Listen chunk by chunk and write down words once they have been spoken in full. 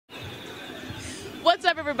What's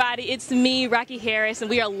up, everybody? It's me, Rocky Harris, and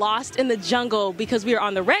we are lost in the jungle because we are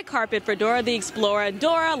on the red carpet for Dora the Explorer,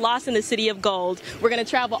 Dora Lost in the City of Gold. We're going to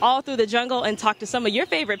travel all through the jungle and talk to some of your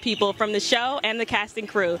favorite people from the show and the cast and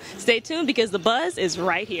crew. Stay tuned because the buzz is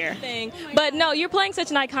right here. But no, you're playing such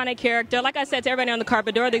an iconic character. Like I said to everybody on the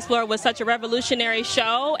carpet, Dora the Explorer was such a revolutionary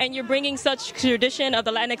show, and you're bringing such tradition of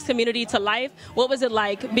the Latinx community to life. What was it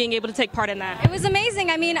like being able to take part in that? It was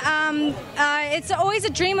amazing. I mean, it's always a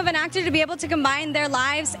dream of an actor to be able to combine their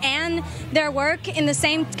lives and their work in the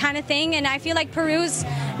same kind of thing, and I feel like Peru's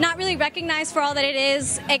not really recognized for all that it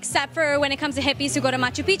is, except for when it comes to hippies who go to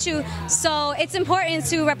Machu Picchu. So it's important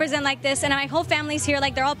to represent like this, and my whole family's here,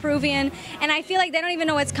 like they're all Peruvian, and I feel like they don't even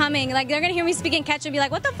know what's coming. Like they're gonna hear me speak in Quechua and be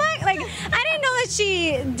like, what the fuck? Like, I didn't know that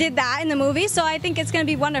she did that in the movie, so I think it's gonna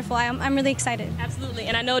be wonderful. I'm really excited. Absolutely,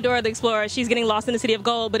 and I know Dora the Explorer, she's getting lost in the City of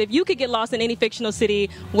Gold, but if you could get lost in any fictional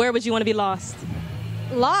city, where would you want to be lost?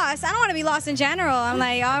 Lost? I don't want to be lost in general. I'm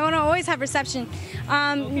like, I want to always have reception.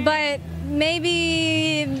 But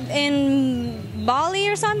maybe in Bali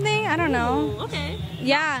or something? I don't know. Ooh, okay.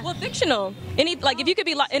 Yeah. Well, fictional. Like if you could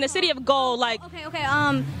be in a city of gold, like. Okay.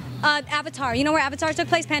 Avatar. You know where Avatar took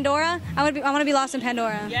place? Pandora? I want to be lost in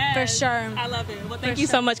Pandora. Yes. For sure. I love it. Well, thank you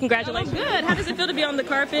so much. Congratulations. Good. How does it feel to be on the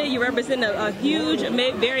carpet? You represent a huge,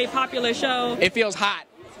 very popular show. It feels hot.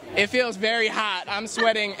 It feels very hot. I'm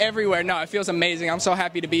sweating everywhere. No, it feels amazing. I'm so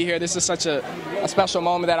happy to be here. This is such a special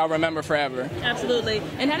moment that I'll remember forever. Absolutely.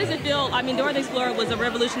 And how does it feel? I mean, Dora the Explorer was a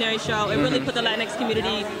revolutionary show. It really put the Latinx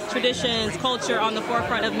community, traditions, culture on the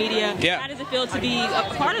forefront of media. Yeah. How does it feel to be a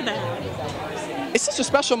part of that? It's such a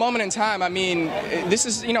special moment in time. I mean, this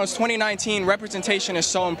is, it's 2019. Representation is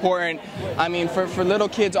so important. I mean, for little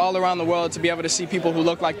kids all around the world to be able to see people who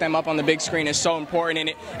look like them up on the big screen is so important.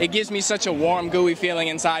 And it gives me such a warm, gooey feeling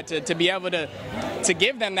inside to be able to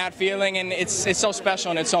give them that feeling. And it's so special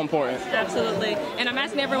and it's so important. Absolutely. And I'm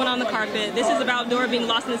asking everyone on the carpet, this is about Dora being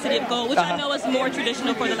lost in the City of Gold, which I know is more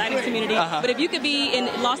traditional for the Latinx community. But if you could be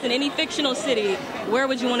lost in any fictional city, where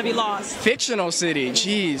would you want to be lost? Fictional city?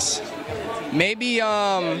 Jeez. Maybe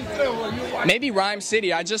Rhyme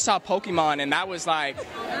City. I just saw Pokemon and that was like,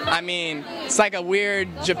 I mean, it's like a weird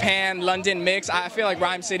Japan-London mix. I feel like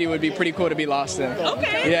Rhyme City would be pretty cool to be lost in.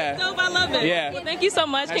 Okay. Yeah. Dope, I love it. Yeah. Well, thank you so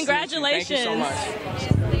much. Nice Congratulations. Thank you so much.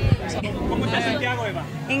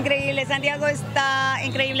 Increíble, Santiago está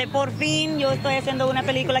increíble. Por fin yo estoy haciendo una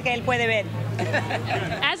película que él puede ver.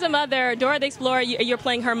 As a mother, Dora the Explorer, you're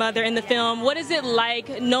playing her mother in the film. What is it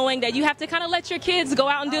like knowing that you have to kind of let your kids go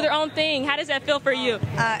out and do their own thing? How does that feel for you?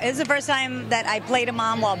 It's the first time that I played a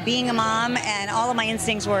mom while being a mom, and all of my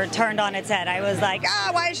instincts were turned on its head. I was like,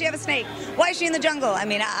 why does she have a snake? Why is she in the jungle? I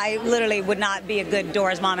mean, I literally would not be a good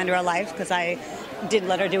Dora's mom in real life because I didn't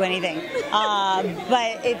let her do anything.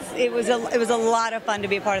 But it was a lot of fun to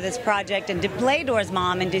be a part of this project and to play Dora's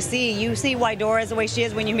mom and to see why Dora is the way she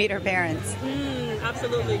is when you meet her parents.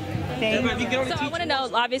 Absolutely. Thank you. So I want to know,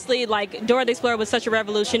 obviously, like Dora the Explorer was such a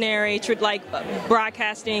revolutionary,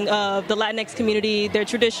 broadcasting of the Latinx community, their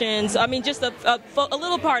traditions. I mean, just a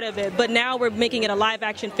little part of it. But now we're making it a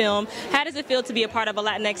live-action film. How does it feel to be a part of a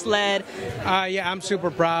Latinx-led? Yeah, I'm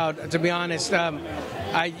super proud. To be honest,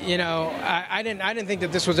 I didn't think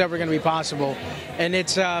that this was ever going to be possible, and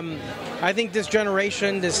it's. I think this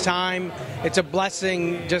generation, this time, it's a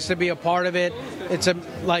blessing just to be a part of it. It's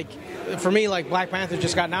for me, like Black Panther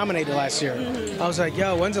just got nominated last year. I was like,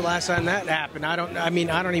 yo, when's the last time that happened? I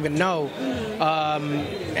don't even know.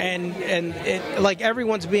 And it, like,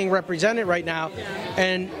 everyone's being represented right now,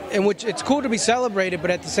 and which it's cool to be celebrated,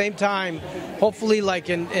 but at the same time, hopefully, like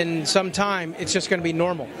in some time, it's just going to be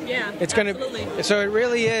normal. Yeah, it's going to. So it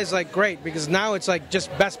really is like great because now it's like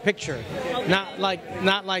just Best Picture, not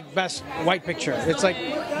like Best White Picture. It's like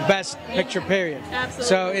Best Picture period.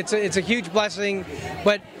 Absolutely. So it's a huge blessing,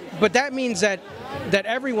 but that means that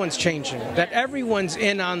everyone's changing, that everyone's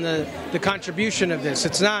in on the contribution of this.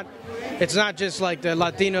 It's not just like the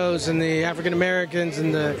Latinos and the African Americans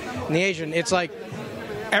and the Asian. It's like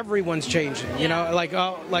everyone's changing,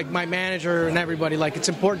 like my manager and everybody, like it's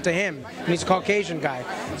important to him, and he's a Caucasian guy.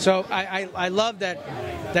 So I love that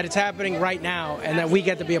it's happening right now and that we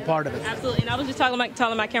get to be a part of it. Absolutely, and I was just telling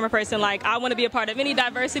my camera person, like, I want to be a part of any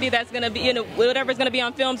diversity that's going to be, whatever's going to be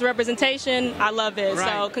on film's representation. I love it. Right.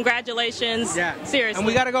 So congratulations. Yeah. Seriously. And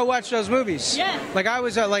we got to go watch those movies. Yeah. Like I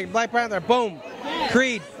was like Black Panther, boom.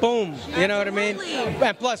 Creed, boom. You know what I mean?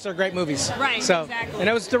 And plus, they're great movies. Right, so, exactly. And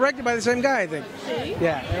it was directed by the same guy, I think. See?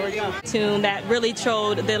 Yeah, there we go. Tune that really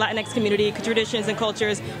showed the Latinx community, traditions and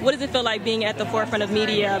cultures. What does it feel like being at the forefront of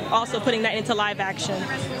media, also putting that into live action?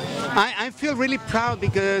 I feel really proud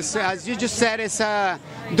because, as you just said,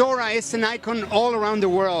 Dora is an icon all around the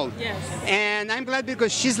world. Yes. And I'm glad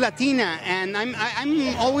because she's Latina, and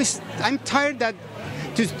I'm tired that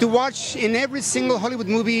to watch in every single Hollywood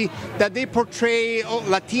movie that they portray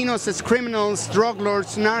Latinos as criminals, drug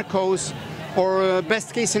lords, narcos, or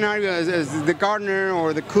best case scenario as the gardener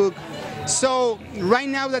or the cook. So right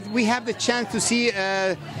now that we have the chance to see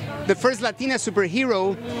the first Latina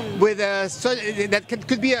superhero with that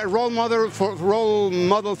could be a role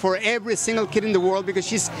model for every single kid in the world, because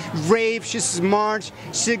she's brave, she's smart,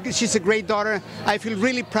 she's a great daughter. I feel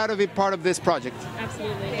really proud of being part of this project.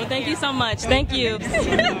 Absolutely. Well, thank you so much. Thank you.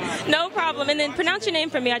 No problem. And then pronounce your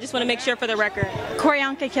name for me. I just want to make sure for the record.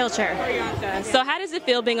 Koryanka Kilcher. So how does it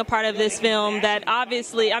feel being a part of this film that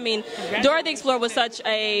obviously, I mean, Dora the Explorer was such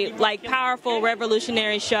a powerful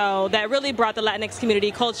revolutionary show that really brought the Latinx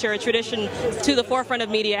community culture, tradition to the forefront of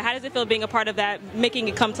media. How does it feel being a part of that, making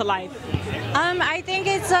it come to life? I think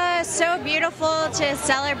it's so beautiful to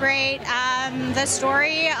celebrate the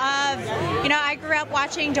story of, I grew up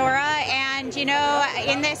watching Dora, and,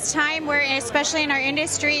 in this time where, especially in our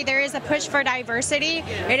industry, there is a push for diversity.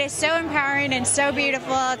 It is so empowering and so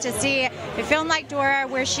beautiful to see a film like Dora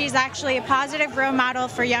where she's actually a positive role model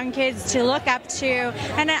for young kids to look up to.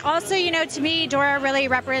 And also, to me, Dora really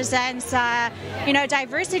represents,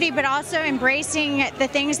 diversity, but also embracing the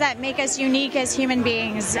things that make us unique as human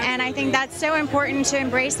beings. And I think that's so important, to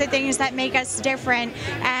embrace the things that make us different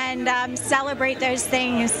and celebrate those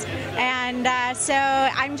things. And so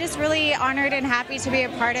I'm just really honored and happy to be a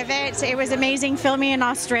part of it. It was amazing filming in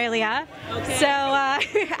Australia. Okay. So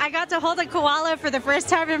I got to hold a koala for the first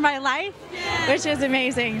time in my life, which was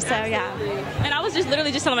amazing. So yeah. And I was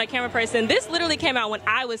literally telling my camera person, this literally came out when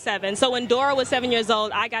I was 7. So when Dora was 7 years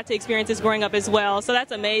old, I got to experience this growing up as well. So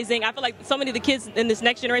that's amazing. I feel like so many of the kids in this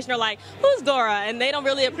next generation are like, who's Dora? And they don't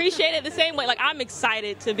really appreciate it the same way. Like, I'm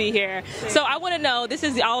excited to be here. So I want to know, this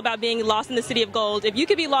is all about being lost in the city of gold. If you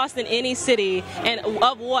could be lost in any city, and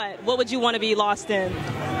of what would you want to be lost in?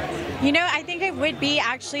 I think it would be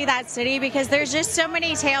actually that city, because there's just so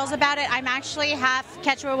many tales about it. I'm actually half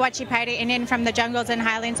Quechua Huachipaita Indian from the jungles and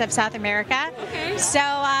highlands of South America. Okay. So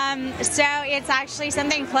it's actually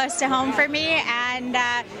something close to home for me, and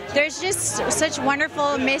there's just such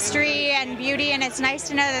wonderful mystery and beauty, and it's nice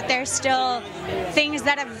to know that there's still things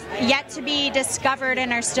that have yet to be discovered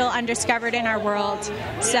and are still undiscovered in our world.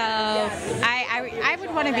 So I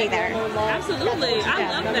would want to be there. Absolutely. I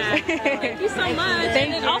love that. Thank you so much.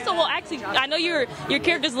 Thank you. Also, actually, I know your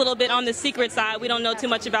character's a little bit on the secret side. We don't know too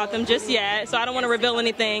much about them just yet, so I don't want to reveal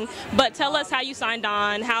anything. But tell us how you signed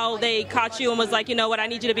on, how they caught you and was like, you know what, I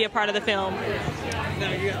need you to be a part of the film.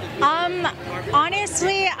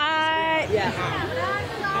 Honestly,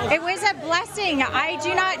 it was a blessing. I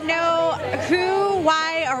do not know who,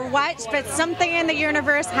 why, or what, but something in the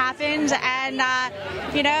universe happened, and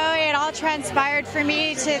it all transpired for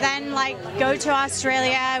me to then go to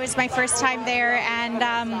Australia. It was my first time there, and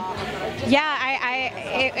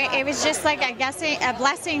it was just like a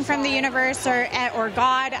blessing from the universe or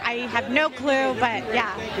God. I have no clue, but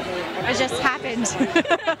yeah, it just happened.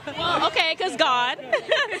 Well, okay, because God.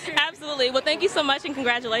 Absolutely. Well, thank you so much and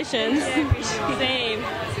congratulations. Same.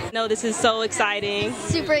 No, this is so exciting.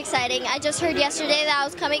 Super exciting. I just heard yesterday that I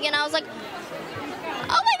was coming, and I was like, oh my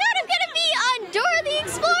God, I'm going to be on Dora the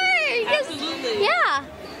Explorer. Absolutely. Yeah.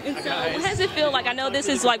 And so what does it feel like? I know this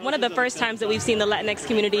is one of the first times that we've seen the Latinx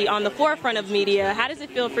community on the forefront of media. How does it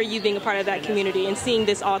feel for you being a part of that community and seeing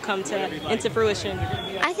this all come into fruition?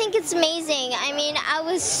 I think it's amazing. I mean, I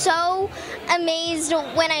was so amazed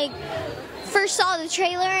when I first saw the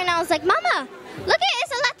trailer, and I was like, Mama, look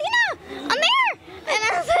it's a Latina. I'm there. And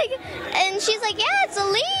I was like, and she's like, yeah, it's a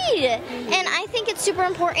lead. And I think it's super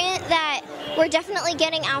important that we're definitely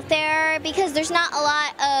getting out there, because there's not a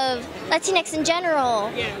lot of Latinx in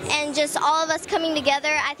general. Yes. And just all of us coming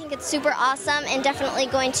together, I think it's super awesome and definitely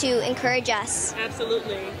going to encourage us.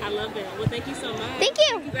 Absolutely. I love it. Well, thank you so much. Thank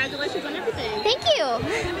you. Congratulations on everything. Thank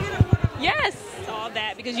you. Yes. All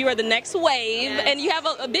that, because you are the next wave, yes. And you have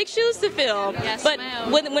a big shoes to fill. Yes, but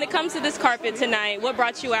when it comes to this carpet tonight, what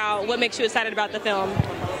brought you out? What makes you excited about the film?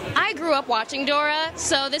 I grew up watching Dora,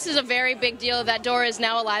 so this is a very big deal that Dora is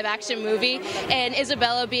now a live-action movie. And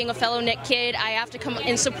Isabela, being a fellow Nick kid, I have to come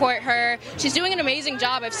and support her. She's doing an amazing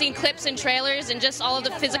job. I've seen clips and trailers, and just all of the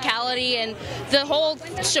physicality and the whole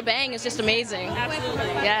shebang is just amazing. Absolutely.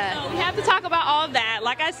 Yeah. So we have to talk about all of that.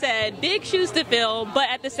 Like I said, big shoes to fill, but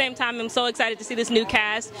at the same time, I'm so excited to see this new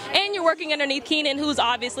cast, and you're working underneath Keenan, who's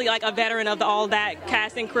obviously like a veteran of all that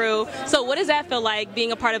cast and crew. So what does that feel like,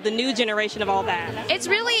 being a part of the new generation of all that? It's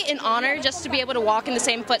really an honor just to be able to walk in the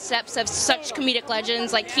same footsteps of such comedic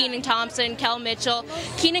legends like Kenan Thompson, Kel Mitchell.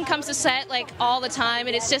 Keenan comes to set like all the time,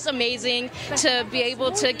 and it's just amazing to be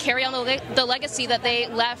able to carry on the legacy that they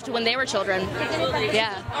left when they were children.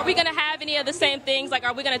 Yeah. Are we going to have any of the same things? Like,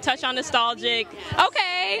 are we going to touch on nostalgic?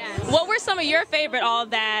 Okay. Yes. What were some of your favorite all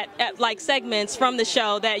that like segments from the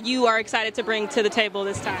show that you are excited to bring to the table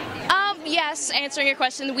this time? Yes, answering your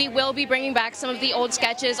question, we will be bringing back some of the old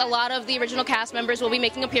sketches. A lot of the original cast members will be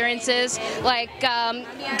making appearances, like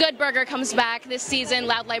Good Burger comes back this season,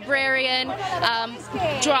 Loud Librarian,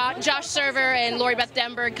 Josh Server and Lori Beth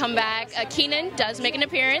Denberg come back. Keenan does make an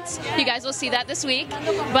appearance. You guys will see that this week.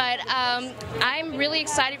 But I'm really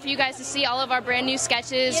excited for you guys to see all of our brand new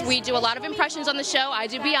sketches. We do a lot of impressions on the show. I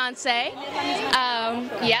do Beyonce.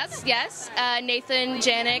 Yes. Nathan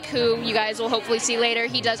Janik, who you guys will hopefully see later,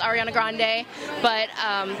 he does Ariana Grande. But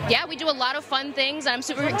yeah, we do a lot of fun things. I'm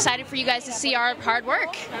super excited for you guys to see our hard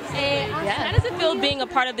work. How does it feel being a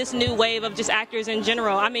part of this new wave of just actors in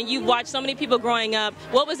general? I mean, you've watched so many people growing up.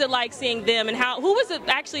 What was it like seeing them, and who was it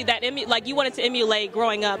actually that like you wanted to emulate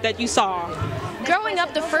growing up that you saw? Growing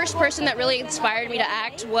up, the first person that really inspired me to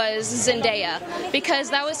act was Zendaya, because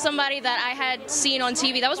that was somebody that I had seen on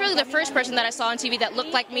TV. That was really the first person that I saw on TV that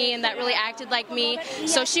looked like me and that really acted like me.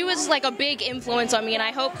 So she was like a big influence on me, and I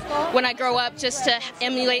hope when I grow up just to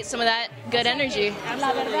emulate some of that good energy.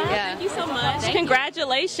 Yeah. Thank you so much.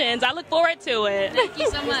 Congratulations. I look forward to it. Thank you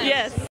so much. Yes.